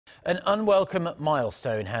An unwelcome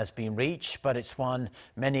milestone has been reached, but it's one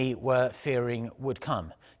many were fearing would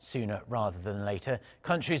come sooner rather than later.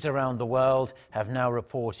 Countries around the world have now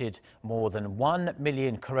reported more than 1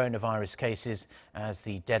 million coronavirus cases as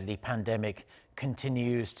the deadly pandemic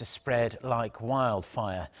continues to spread like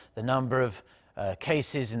wildfire. The number of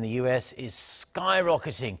cases in the US is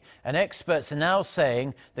skyrocketing, and experts are now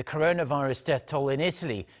saying the coronavirus death toll in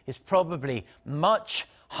Italy is probably much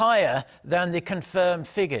higher than the confirmed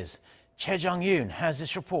figures. Choi Jeong-yoon has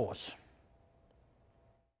this report.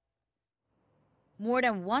 More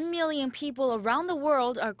than 1 million people around the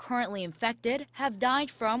world are currently infected, have died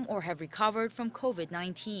from or have recovered from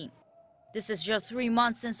COVID-19. This is just 3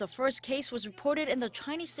 months since the first case was reported in the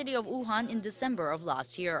Chinese city of Wuhan in December of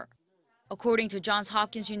last year. According to Johns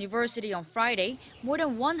Hopkins University on Friday, more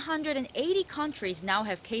than 180 countries now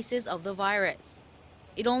have cases of the virus.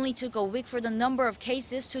 It only took a week for the number of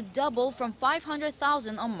cases to double from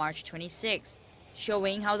 500,000 on March 26th,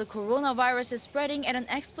 showing how the coronavirus is spreading at an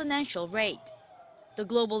exponential rate. The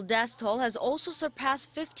global death toll has also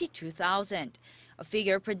surpassed 52,000, a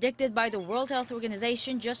figure predicted by the World Health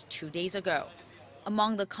Organization just 2 days ago.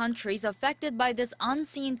 Among the countries affected by this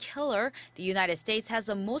unseen killer, the United States has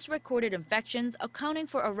the most recorded infections, accounting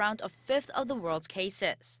for around a fifth of the world's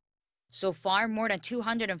cases. So far, more than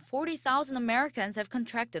 240,000 Americans have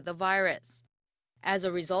contracted the virus. As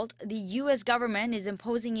a result, the U.S. government is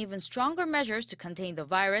imposing even stronger measures to contain the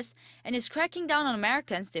virus and is cracking down on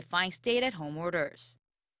Americans defying stay-at-home orders.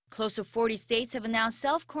 Close to 40 states have announced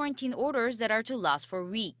self-quarantine orders that are to last for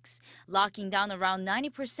weeks, locking down around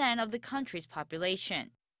 90% of the country's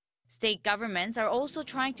population. State governments are also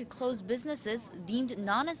trying to close businesses deemed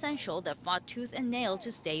non-essential that fought tooth and nail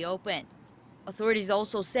to stay open. Authorities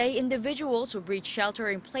also say individuals who breach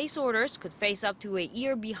shelter-in-place orders could face up to a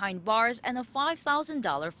year behind bars and a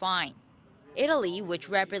 $5,000 fine. Italy, which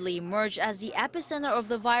rapidly emerged as the epicenter of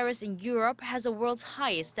the virus in Europe, has the world's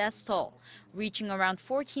highest death toll, reaching around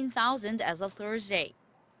 14,000 as of Thursday.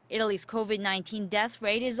 Italy's COVID-19 death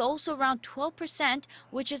rate is also around 12%,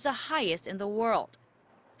 which is the highest in the world.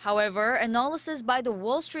 However, analysis by the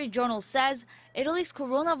Wall Street Journal says Italy's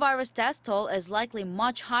coronavirus death toll is likely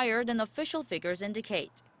much higher than official figures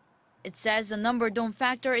indicate. It says the number don't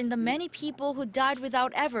factor in the many people who died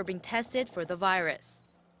without ever being tested for the virus.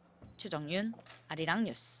 Choi Jeong-yoon, Arirang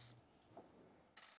News.